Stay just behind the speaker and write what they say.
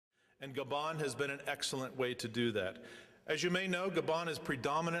And Gabon has been an excellent way to do that. As you may know, Gabon is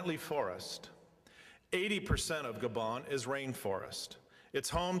predominantly forest. 80% of Gabon is rainforest. It's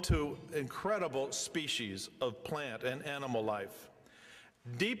home to incredible species of plant and animal life.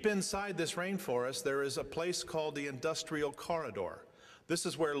 Deep inside this rainforest, there is a place called the Industrial Corridor. This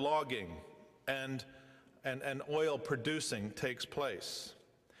is where logging and oil producing takes place.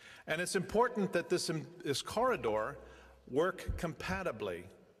 And it's important that this corridor work compatibly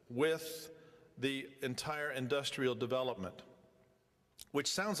with the entire industrial development, which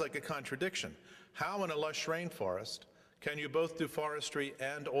sounds like a contradiction. How in a lush rainforest can you both do forestry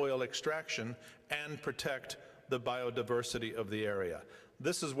and oil extraction and protect the biodiversity of the area?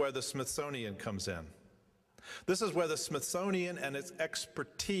 This is where the Smithsonian comes in. This is where the Smithsonian and its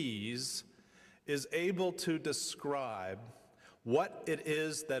expertise is able to describe what it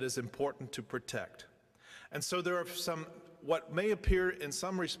is that is important to protect. And so there are some, what may appear in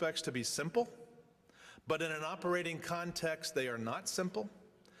some respects to be simple, but in an operating context they are not simple.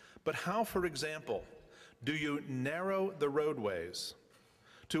 But how, for example, do you narrow the roadways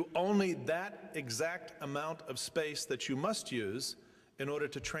to only that exact amount of space that you must use in order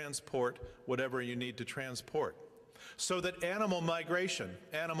to transport whatever you need to transport, so that animal migration,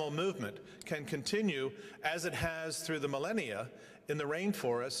 animal movement can continue as it has through the millennia in the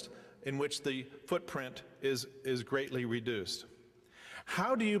rainforest, in which the footprint is greatly reduced?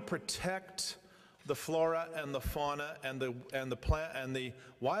 How do you protect the flora and the fauna and the plant and the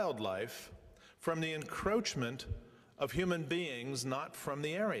wildlife from the encroachment of human beings not from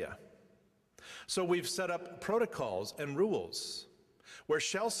the area? So we've set up protocols and rules where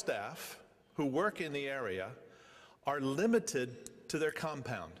Shell staff who work in the area are limited to their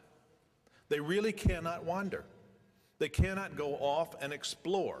compound. They really cannot wander. They cannot go off and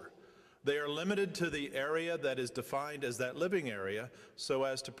explore. They are limited to the area that is defined as that living area so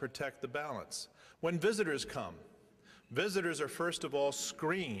as to protect the balance. When visitors come, visitors are first of all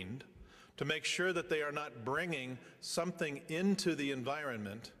screened to make sure that they are not bringing something into the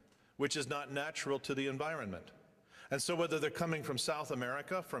environment which is not natural to the environment. And so whether they're coming from South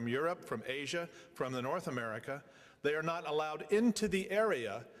America, from Europe, from Asia, from the North America, they are not allowed into the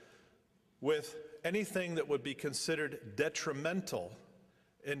area with anything that would be considered detrimental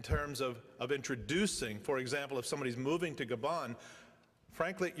in terms of introducing. For example, if somebody's moving to Gabon,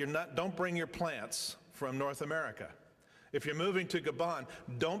 frankly, don't bring your plants from North America. If you're moving to Gabon,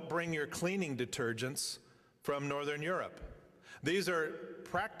 don't bring your cleaning detergents from Northern Europe. These are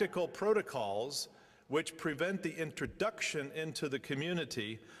practical protocols which prevent the introduction into the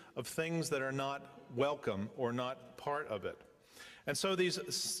community of things that are not welcome or not part of it. And so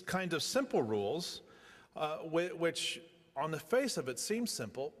these kind of simple rules, which on the face of it seem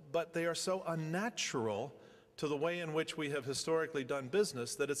simple, but they are so unnatural to the way in which we have historically done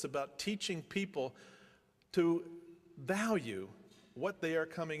business, that it's about teaching people to value what they are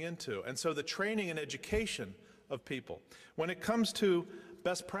coming into. And so the training and education of people. When it comes to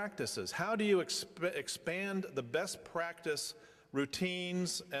best practices, how do you expand the best practice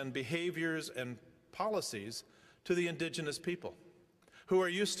routines and behaviors and policies to the indigenous people who are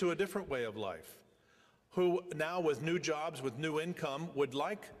used to a different way of life, who now with new jobs, with new income, would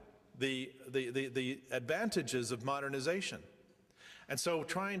like the advantages of modernization? And so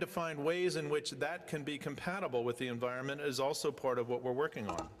trying to find ways in which that can be compatible with the environment is also part of what we're working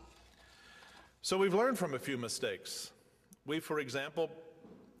on. So we've learned from a few mistakes. We, for example,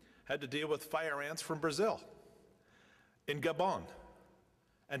 had to deal with fire ants from Brazil in Gabon,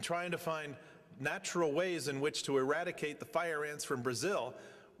 and trying to find natural ways in which to eradicate the fire ants from Brazil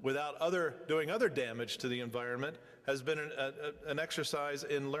without doing other damage to the environment has been an exercise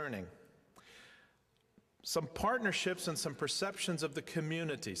in learning. Some partnerships and some perceptions of the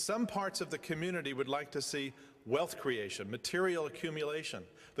community. Some parts of the community would like to see wealth creation, material accumulation,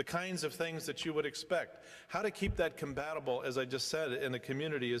 the kinds of things that you would expect. How to keep that compatible, as I just said, in the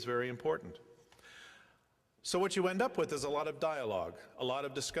community is very important. So what you end up with is a lot of dialogue, a lot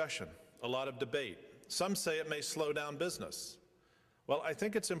of discussion, a lot of debate. Some say it may slow down business. Well, I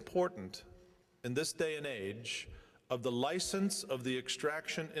think it's important in this day and age of the license of the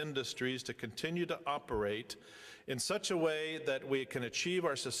extraction industries to continue to operate in such a way that we can achieve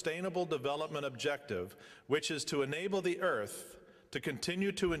our sustainable development objective, which is to enable the earth to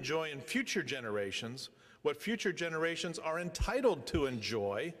continue to enjoy in future generations what future generations are entitled to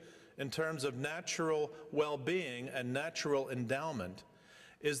enjoy in terms of natural well-being and natural endowment,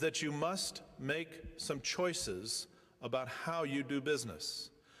 is that you must make some choices about how you do business.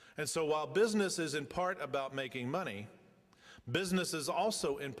 And so while business is in part about making money, business is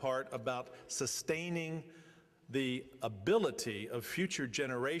also in part about sustaining the ability of future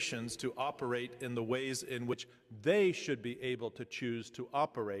generations to operate in the ways in which they should be able to choose to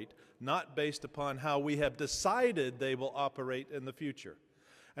operate, not based upon how we have decided they will operate in the future.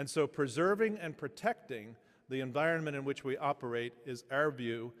 And so preserving and protecting the environment in which we operate is, our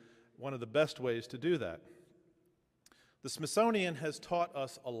view, one of the best ways to do that. The Smithsonian has taught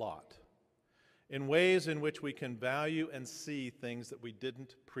us a lot in ways in which we can value and see things that we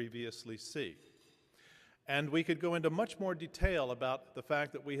didn't previously see. And we could go into much more detail about the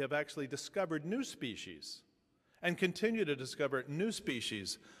fact that we have actually discovered new species and continue to discover new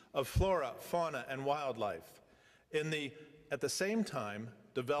species of flora, fauna, and wildlife at the same time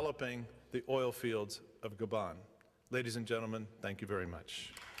developing the oil fields of Gabon. Ladies and gentlemen, thank you very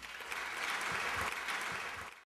much.